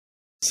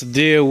It's the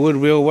deal,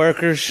 Woodwheel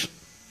Workers.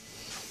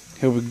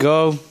 Here we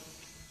go.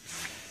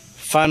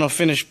 Final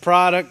finished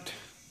product.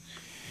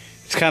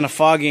 It's kind of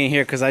foggy in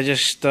here because I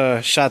just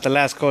shot the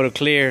last coat of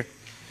clear.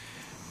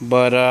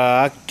 But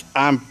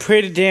I'm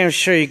pretty damn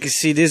sure you can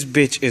see this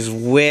bitch is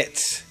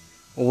wet.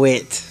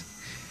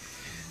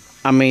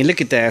 I mean,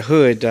 look at that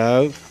hood,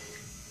 dog.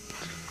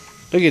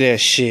 Look at that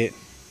shit.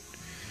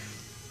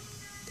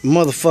 The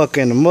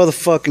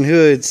motherfucking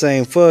hood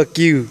saying fuck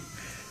you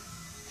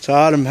to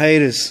all them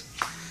haters.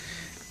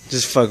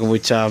 Just fucking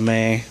with y'all,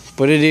 man.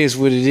 But it is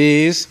what it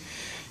is.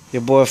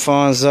 Your boy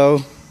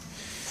Fonzo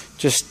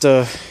just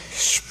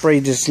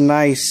sprayed this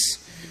nice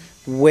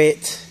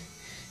wet,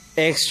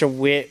 extra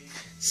wet,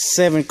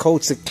 7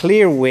 coats of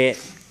clear wet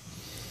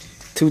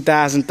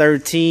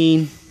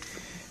 2013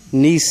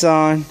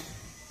 Nissan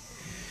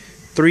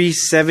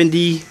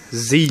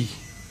 370Z.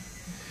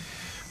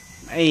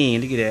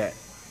 Man, look at that.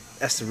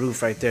 That's the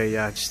roof right there,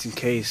 y'all, just in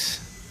case.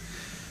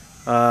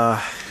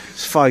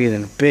 It's foggy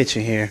than a bitch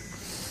in here.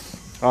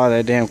 All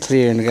that damn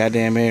clear in the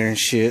goddamn air and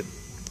shit.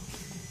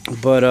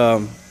 But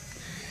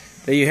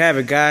there you have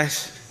it,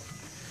 guys.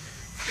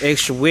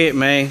 Extra wet,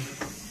 man.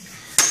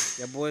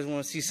 Y'all boys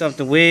want to see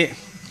something wet?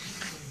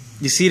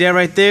 You see that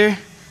right there?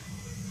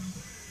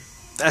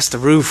 That's the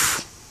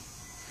roof.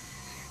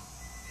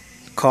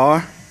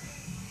 Car.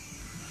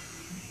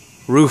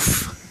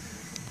 Roof.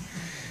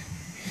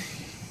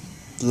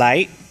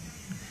 Light.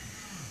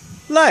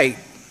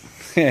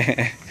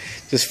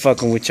 Just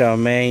fucking with y'all,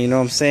 man. You know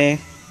what I'm saying?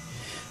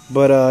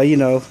 But, you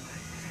know,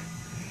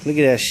 look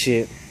at that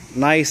shit.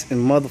 Nice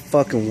and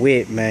motherfucking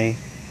wet, man.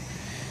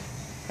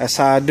 That's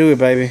how I do it,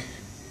 baby.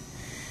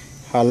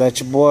 Holla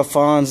at your boy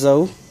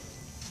Fonzo.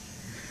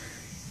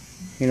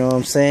 You know what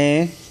I'm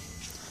saying?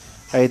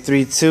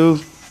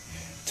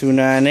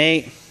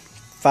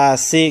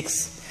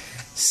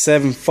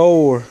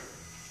 832-298-5674.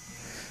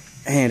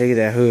 Man, look at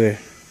that hood.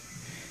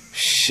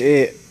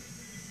 Shit.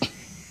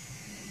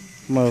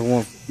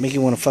 Make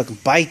you want to fucking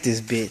bite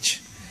this bitch.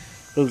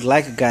 Looks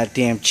like a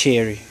goddamn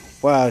cherry.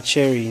 Wild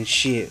cherry and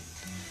shit.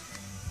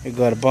 We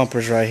got the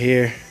bumpers right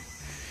here.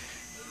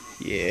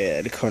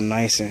 Yeah, they come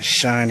nice and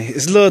shiny.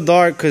 It's a little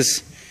dark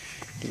because,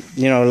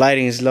 you know,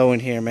 lighting is low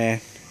in here,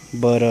 man.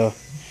 But, look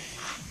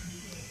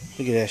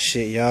at that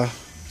shit, y'all.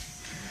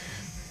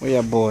 Where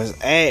y'all boys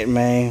at,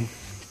 man?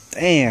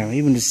 Damn,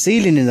 even the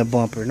ceiling in the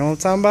bumper. You know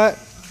what I'm talking about?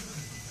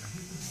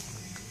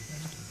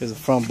 There's a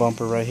front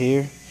bumper right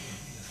here.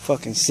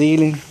 Fucking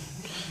ceiling.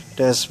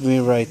 That's me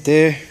right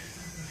there.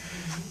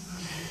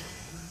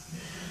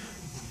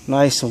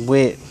 Nice and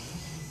wet.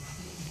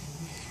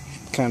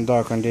 Kind of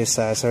dark on this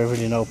side, so there's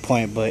really no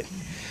point, but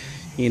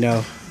you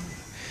know,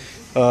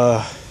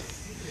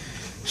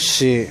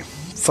 shit,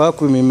 fuck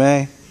with me,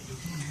 man.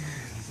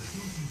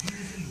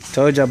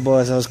 Told y'all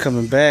boys I was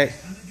coming back.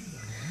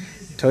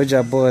 Told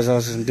y'all boys I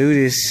was gonna do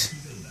this.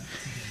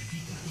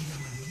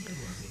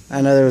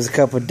 I know there was a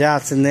couple of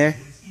doubts in there,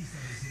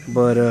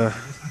 but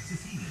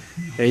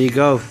there you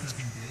go.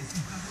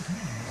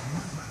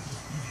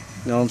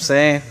 You know what I'm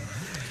saying?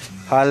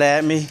 Holla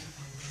at me.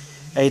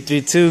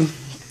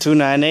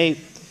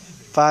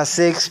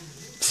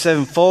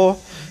 832-298-5674.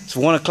 It's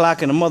 1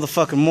 o'clock in the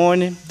motherfucking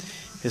morning.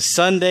 It's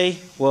Sunday.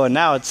 Well,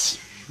 now it's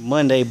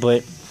Monday,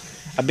 but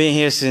I've been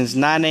here since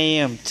 9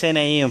 a.m., 10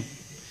 a.m.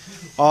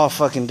 all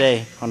fucking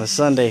day on a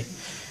Sunday.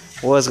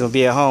 I was gonna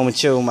be at home and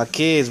chill with my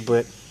kids,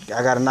 but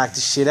I gotta knock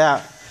this shit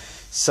out.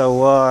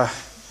 So,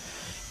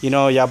 you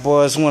know, y'all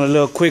boys want a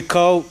little quick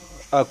quote.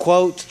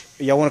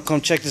 Y'all want to come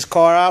check this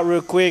car out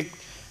real quick?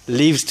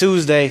 Leaves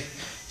Tuesday.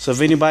 So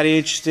if anybody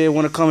interested,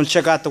 want to come and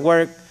check out the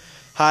work,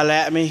 holla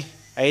at me.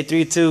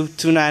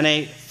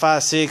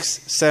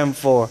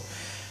 832-298-5674.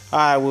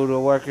 Alright,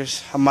 Woodwheel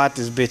Workers. I'm out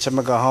this bitch. I'm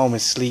going to go home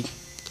and sleep.